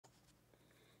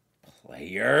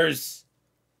Players.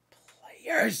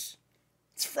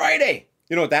 It's Friday.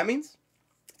 You know what that means?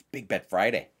 It's Big Bet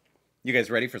Friday. You guys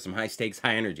ready for some high stakes,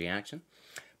 high energy action?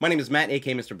 My name is Matt,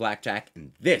 aka Mr. Blackjack,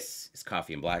 and this is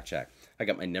Coffee and Blackjack. I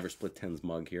got my Never Split Tens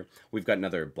mug here. We've got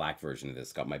another black version of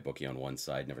this. Got my bookie on one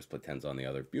side, Never Split Tens on the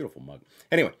other. Beautiful mug.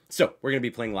 Anyway, so we're going to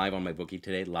be playing live on my bookie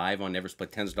today, live on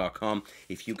neversplittens.com.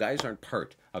 If you guys aren't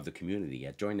part of the community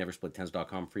yet, join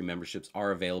neversplittens.com. Free memberships are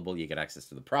available. You get access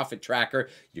to the profit tracker.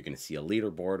 You're going to see a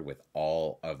leaderboard with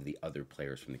all of the other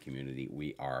players from the community.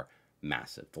 We are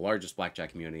massive. The largest blackjack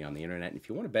community on the internet. And if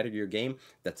you want to better your game,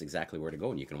 that's exactly where to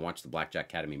go. And you can watch the Blackjack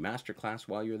Academy Masterclass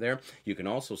while you're there. You can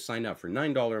also sign up for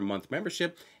 $9 a month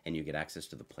membership and you get access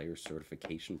to the Player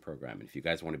Certification Program. And if you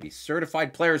guys want to be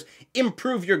certified players,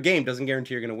 improve your game. Doesn't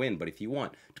guarantee you're going to win, but if you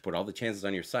want to put all the chances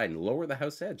on your side and lower the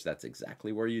house edge, that's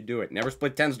exactly where you do it.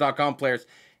 Neversplittens.com, players.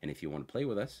 And if you want to play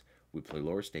with us, we play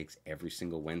lower stakes every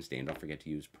single Wednesday. And don't forget to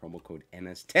use promo code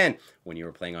NS10 when you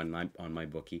are playing on my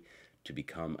bookie, to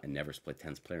become a Never Split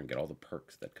Tens player and get all the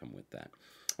perks that come with that.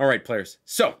 All right, players.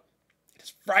 So,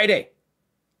 it's Friday.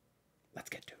 Let's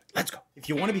get to it. Let's go. If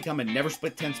you want to become a Never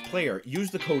Split Tens player,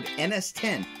 use the code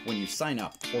NS10 when you sign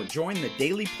up, or join the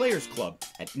Daily Players Club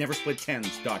at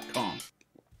neversplittens.com.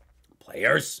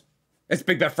 Players, it's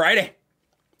Big Bet Friday.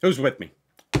 Who's with me?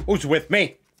 Who's with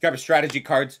me? Grab your strategy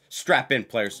cards. Strap in,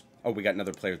 players. Oh, we got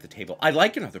another player at the table. I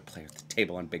like another player at the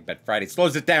table on Big Bet Friday.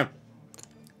 Slows it down.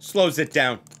 Slows it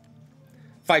down.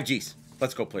 5 Gs.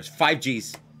 Let's go, players. 5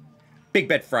 Gs. Big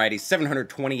Bet Friday.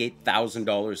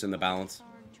 $728,000 in the balance.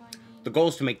 The goal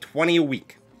is to make 20 a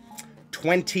week.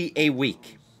 20 a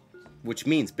week. Which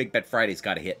means Big Bet Friday's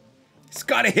got to hit. It's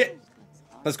got to hit.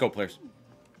 Let's go, players.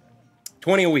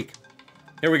 20 a week.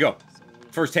 Here we go.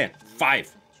 First hand.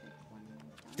 5.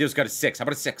 Deal's got a 6. How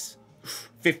about a 6?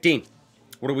 15.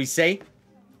 What do we say?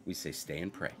 We say stay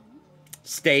and pray.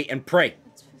 Stay and pray.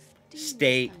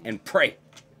 Stay and pray.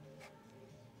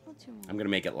 I'm going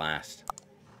to make it last.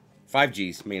 5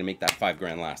 Gs. I'm going to make that 5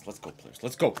 grand last. Let's go, players.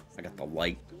 Let's go. I got the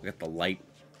light.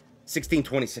 16,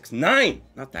 26, 9.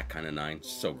 Not that kind of 9.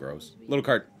 So gross. Little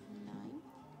card.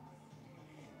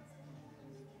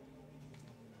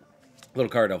 Little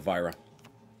card, Elvira.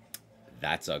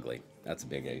 That's ugly. That's a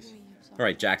big ace. All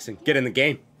right, Jackson. Get in the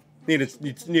game. Need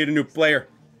a new player.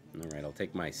 All right, I'll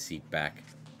take my seat back.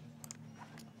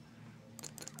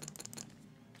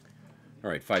 All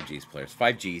right, 5 Gs, players.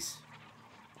 5 Gs.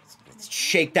 Let's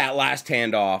shake that last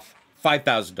hand off.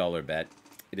 $5,000 bet.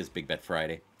 It is Big Bet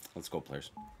Friday. Let's go, players.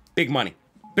 Big money.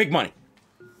 Big money.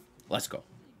 Let's go.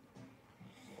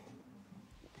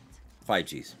 5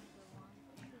 Gs.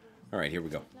 All right, here we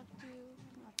go.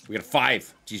 We got a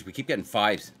 5. Geez, we keep getting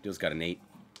 5s. Deal's got an 8.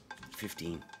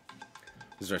 15.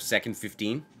 This is our second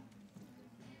 15.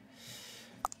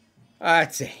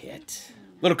 That's a hit.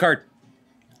 Little card.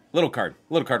 Little card.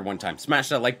 Little card one time. Smash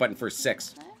that like button for a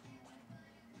 6.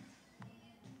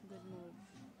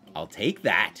 I'll take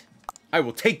that. I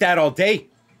will take that all day.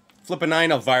 Flip a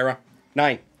 9, Elvira.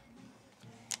 9.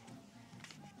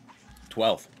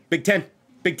 12. Big 10.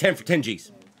 Big 10 for 10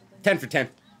 Gs. 10 for 10.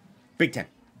 Big 10.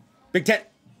 Big 10.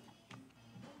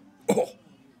 Oh.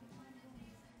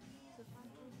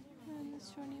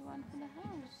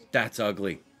 That's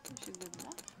ugly.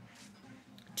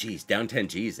 Jeez, down 10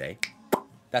 Gs, eh?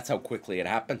 That's how quickly it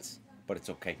happens. But it's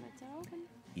okay.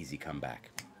 Easy comeback.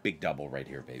 Big double right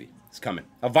here, baby. It's coming.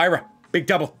 Elvira, big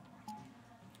double.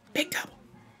 Big double.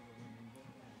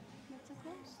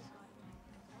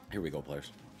 Here we go,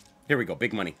 players. Here we go.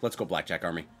 Big money. Let's go, Blackjack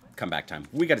Army. Comeback time.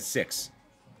 We got a 6.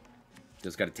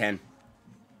 Just got a 10.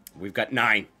 We've got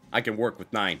 9. I can work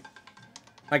with 9.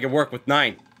 I can work with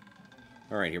 9.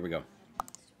 All right, here we go.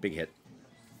 Big hit.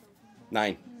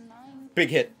 9. Big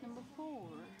hit.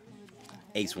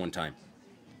 Ace one time.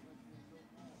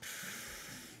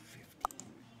 15.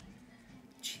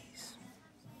 Jeez.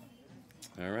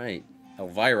 All right.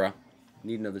 Elvira.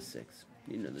 Need another 6.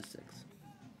 Need another 6.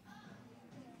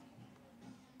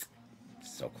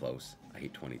 So close. I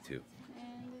hate 22.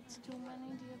 And it's too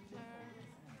many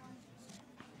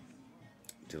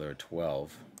Dealer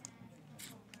 12.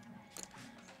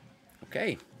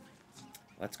 Okay.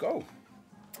 Let's go.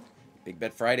 Big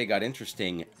Bet Friday got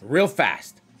interesting real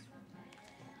fast.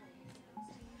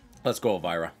 Let's go,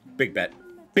 Elvira. Big bet.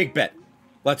 Big bet.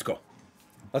 Let's go.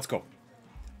 Let's go.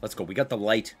 Let's go. We got the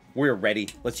light. We're ready.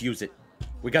 Let's use it.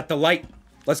 We got the light.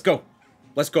 Let's go.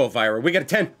 Let's go, Elvira. We got a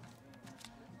 10. How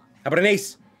about an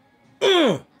ace?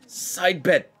 Ugh! Side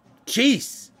bet.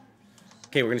 Jeez.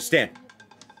 Okay, we're going to stand.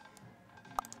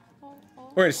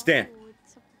 We're going to stand.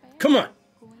 Come on.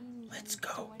 Let's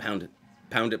go. Pound it.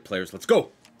 Pound it, players. Let's go.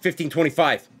 15,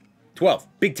 25. 12.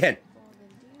 Big 10.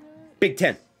 Big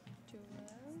 10.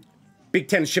 Big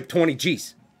 10 ship 20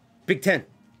 G's. Big 10.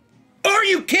 Are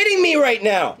you kidding me right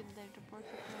now?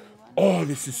 Oh,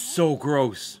 this is so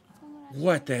gross.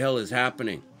 What the hell is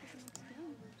happening?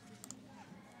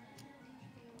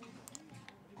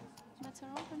 Bets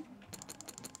are open.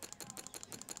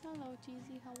 Hello,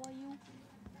 Cheesy. How are you?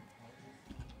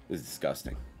 This is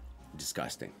disgusting.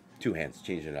 Disgusting. 2 hands.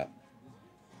 Change it up.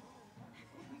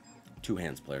 2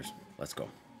 hands, players. Let's go.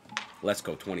 Let's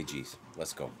go. 20 G's.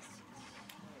 Let's go.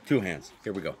 2 hands.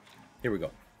 Here we go. Here we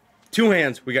go. 2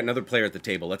 hands. We got another player at the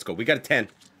table. Let's go. We got a 10.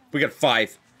 We got a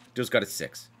 5. Dill's got a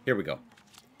 6. Here we go.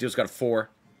 Dill's got a 4.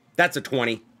 That's a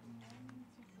 20. And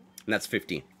that's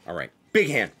 15. All right. Big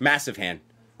hand. Massive hand.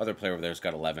 Other player over there's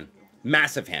got 11.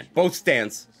 Massive hand. Both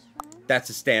stands.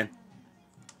 That's a stand.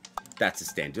 That's a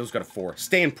stand. Dill's got a 4.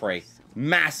 Stand pray.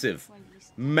 Massive.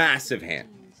 Massive hand.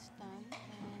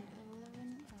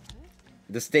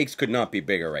 The stakes could not be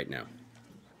bigger right now.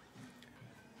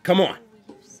 Come on.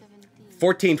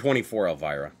 14-24,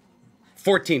 Elvira.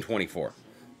 14-24.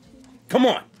 Come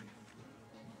on.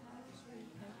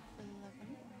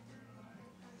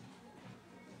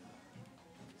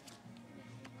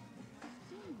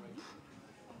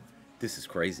 This is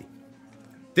crazy.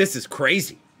 This is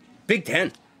crazy. Big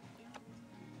 10.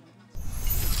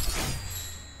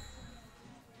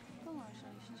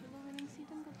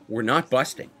 We're not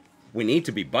busting. We need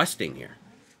to be busting here.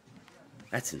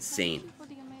 That's insane.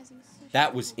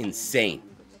 That was insane.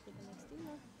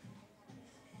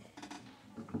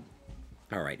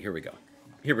 All right, here we go.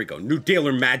 Here we go. New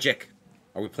dealer magic.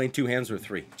 Are we playing 2 hands or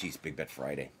 3? Jeez, big bet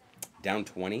Friday. Down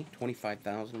 20,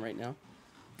 25,000 right now.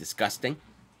 Disgusting.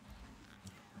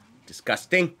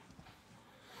 Disgusting.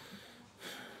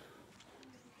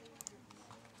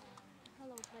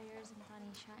 Hello, players. I'm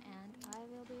Tanisha, and I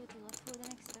will be able to look for the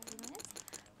next 30 minutes.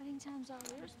 Betting times are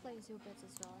yours. Place your bets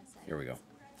as well as I. Here we go.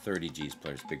 30 G's,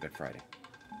 players. Big bet Friday.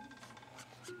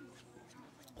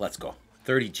 Let's go.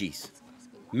 30 G's.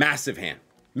 Massive hand.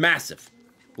 Massive.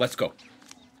 Let's go.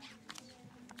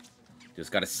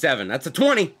 Just got a 7. That's a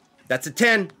 20. That's a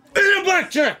 10. And a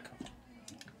blackjack.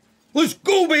 Let's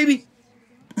go, baby.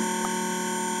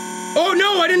 Oh,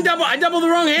 no, I didn't double. I doubled the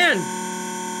wrong hand.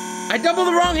 I doubled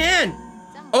the wrong hand.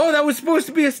 Oh, that was supposed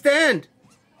to be a stand.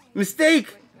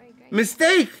 Mistake.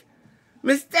 Mistake.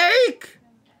 Mistake.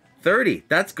 30.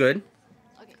 That's good.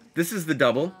 This is the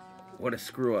double. What a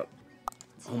screw up.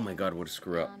 Oh, my God, what a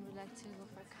screw up.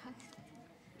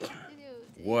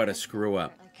 What a screw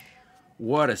up.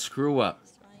 What a screw up.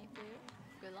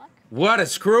 What a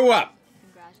screw up.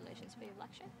 Congratulations for your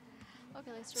blackjack.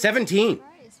 Okay, let's 17.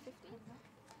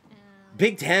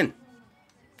 Big 10.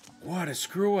 What a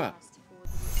screw up.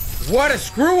 What a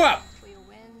screw up.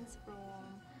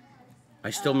 I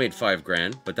still made 5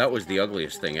 grand, but that was the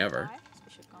ugliest thing ever.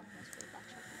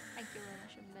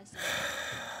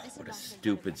 What a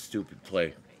stupid, stupid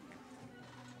play.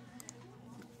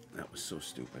 That was so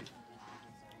stupid.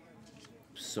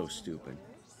 So stupid.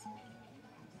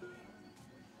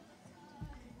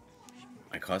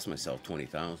 I cost myself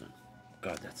 20,000.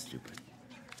 God, that's stupid.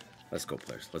 Let's go,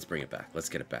 players. Let's bring it back. Let's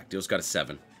get it back. Deal's got a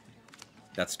 7.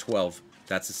 That's 12.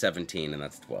 That's a 17, and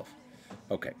that's 12.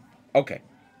 Okay. Okay.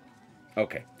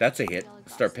 Okay. That's a hit.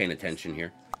 Start paying attention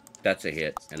here. That's a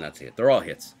hit, and that's a hit. They're all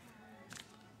hits.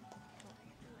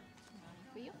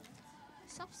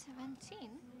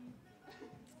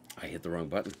 I hit the wrong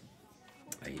button.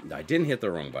 I didn't hit the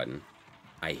wrong button.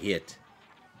 I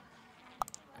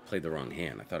played the wrong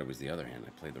hand. I thought it was the other hand.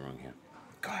 I played the wrong hand.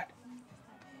 God.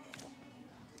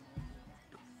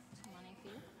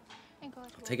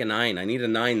 I'll take a 9. I need a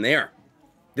 9 there.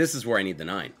 This is where I need the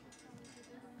 9.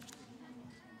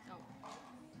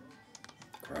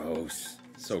 Gross.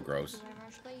 So gross.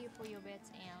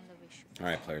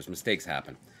 Alright, players. Mistakes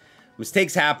happen.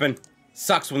 Mistakes happen.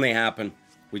 Sucks when they happen.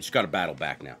 We just got to battle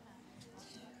back now.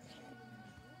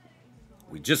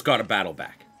 We just got to battle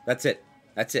back. That's it.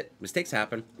 That's it. Mistakes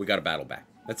happen. We got to battle back.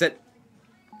 That's it.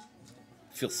 I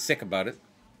feel sick about it.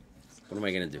 What am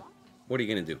I going to do? What are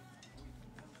you going to do?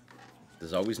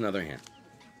 There's always another hand.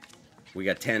 We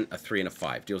got 10, a 3, and a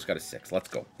 5. Deal's got a 6. Let's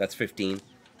go. That's 15.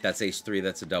 That's ace 3.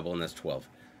 That's a double, and that's 12.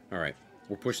 All right.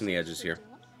 We're pushing the edges here.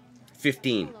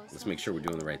 15. Let's make sure we're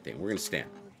doing the right thing. We're going to stand.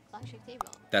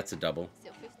 That's a double.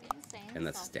 And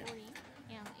that's a stand.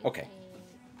 Okay.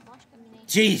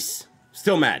 Jeez.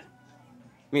 Still mad.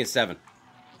 Give me a 7.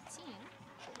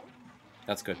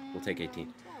 That's good. We'll take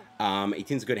 18.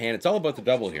 18's a good hand. It's all about the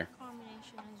double here.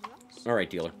 All right,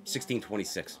 dealer.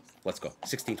 16-26. Let's go.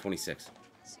 16-26.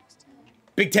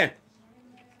 Big 10.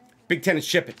 Big 10 and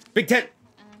ship it. Big 10.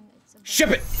 Ship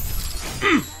it.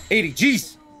 80.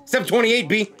 Jeez. 728,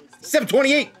 B.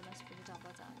 728.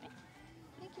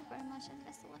 Thank you very much and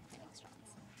best of luck for next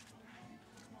rounds.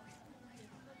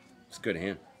 It's a good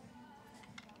hand.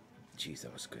 Jeez,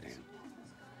 that was a good hand.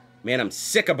 Man, I'm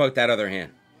sick about that other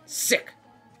hand. Sick.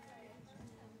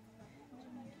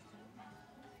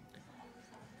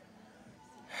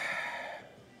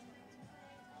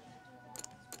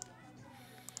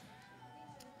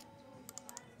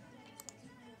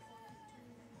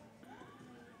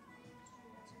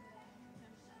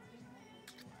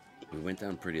 We went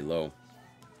down pretty low.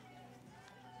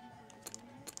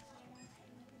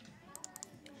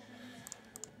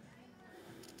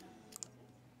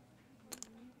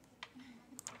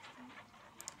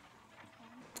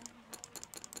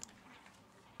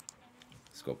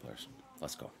 Let's go, players.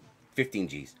 Let's go. 15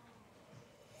 G's.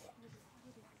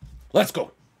 Let's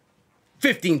go.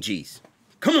 15 G's.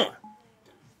 Come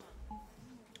on.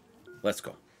 Let's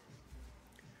go.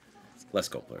 Let's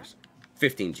go, players.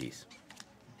 15 G's.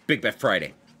 Big Bet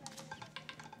Friday.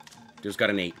 Deal's got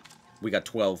an 8. We got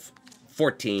 12,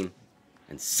 14,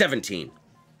 and 17.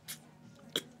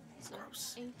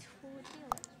 Gross.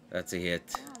 That's a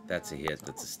hit. That's a hit.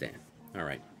 That's a stand. All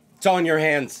right. It's all in your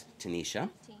hands, Tanisha.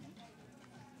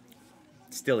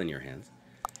 It's still in your hands.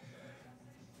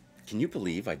 Can you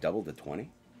believe I doubled the 20?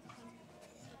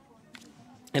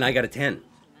 And I got a 10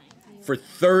 for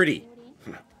 30.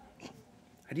 How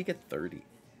do you get 30?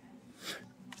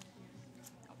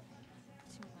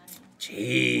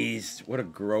 Jeez, what a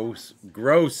gross.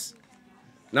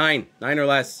 9 or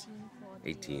less.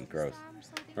 18, gross.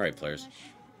 All right, players.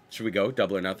 Should we go?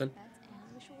 Double or nothing?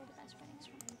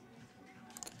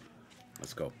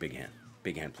 Let's go. Big hand.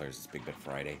 Big hand, players. It's Big Bet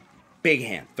Friday. Big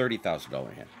hand.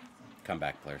 $30,000 hand. Come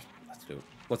back, players. Let's do it.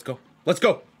 Let's go. Let's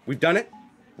go. We've done it.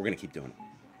 We're going to keep doing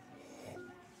it.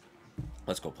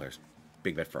 Let's go, players.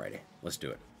 Big Bet Friday. Let's do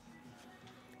it.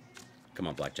 Come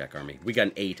on, Blackjack Army. We got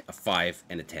an 8, a 5,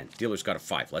 and a 10. Dealer's got a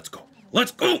 5. Let's go.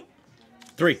 Let's go!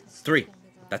 3.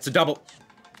 That's a double.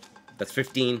 That's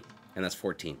 15, and that's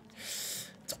 14.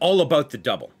 It's all about the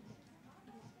double.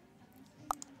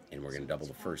 And we're going to double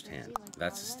the first hand.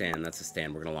 That's a stand. That's a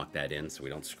stand. We're going to lock that in so we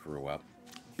don't screw up.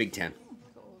 Big 10.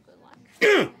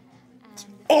 It's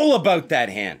all about that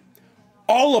hand.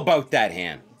 All about that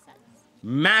hand.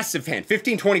 Massive hand.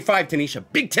 15-25, Tanisha.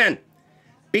 Big 10.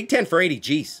 Big 10 for 80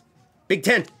 G's. Big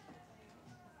 10.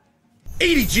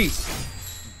 80 G's.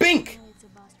 Bink.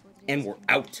 And we're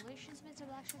out.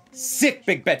 Sick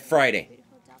Big Bet Friday.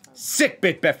 Sick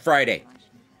Big Bet Friday.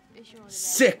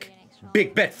 Sick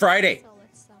Big Bet Friday.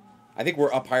 I think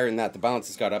we're up higher than that. The balance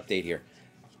has got to update here.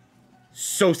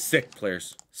 So sick,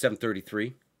 players.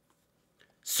 733.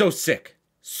 So sick.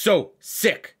 So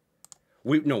sick.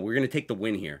 We're going to take the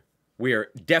win here. We are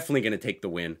definitely going to take the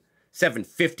win.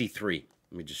 753.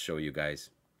 Let me just show you guys.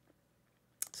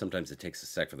 Sometimes it takes a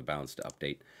sec for the balance to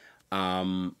update. I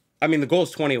mean, the goal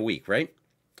is 20 a week, right?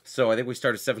 So I think we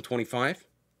started 725,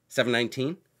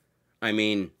 719. I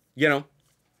mean, you know,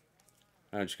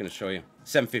 I'm just going to show you.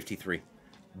 753.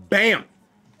 Bam!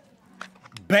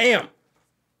 Bam!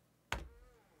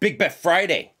 Big Bet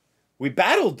Friday. We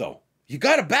battled, though. You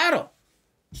got to battle.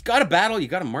 You got to battle. You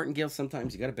got to martingale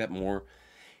sometimes. You got to bet more.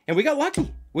 And we got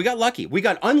lucky. We got lucky. We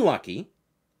got unlucky. And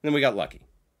then we got lucky.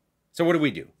 So what did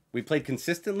we do? We played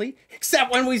consistently,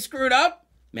 except when we screwed up.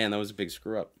 Man, that was a big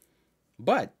screw up.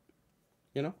 But,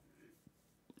 you know,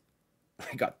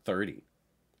 I got 30.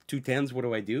 2 10s,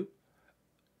 what do?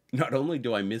 Not only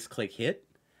do I misclick hit,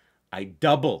 I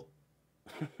double.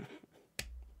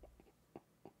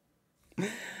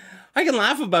 I can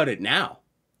laugh about it now.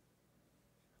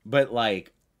 But,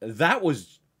 like, it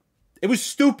was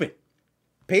stupid.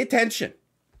 Pay attention.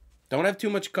 Don't have too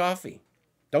much coffee.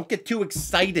 Don't get too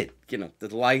excited. You know,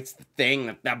 the lights, the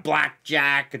thing, that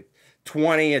blackjack, a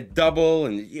 20, a double,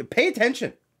 and you pay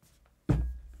attention.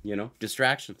 You know,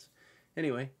 distractions.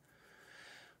 Anyway,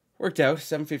 worked out.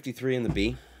 753 in the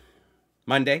B.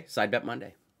 Monday, side bet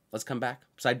Monday. Let's come back.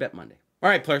 Side bet Monday. All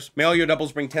right, players. May all your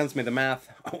doubles bring 10s. May the math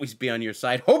always be on your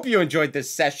side. Hope you enjoyed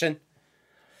this session.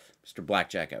 Mr.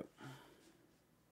 Blackjack out.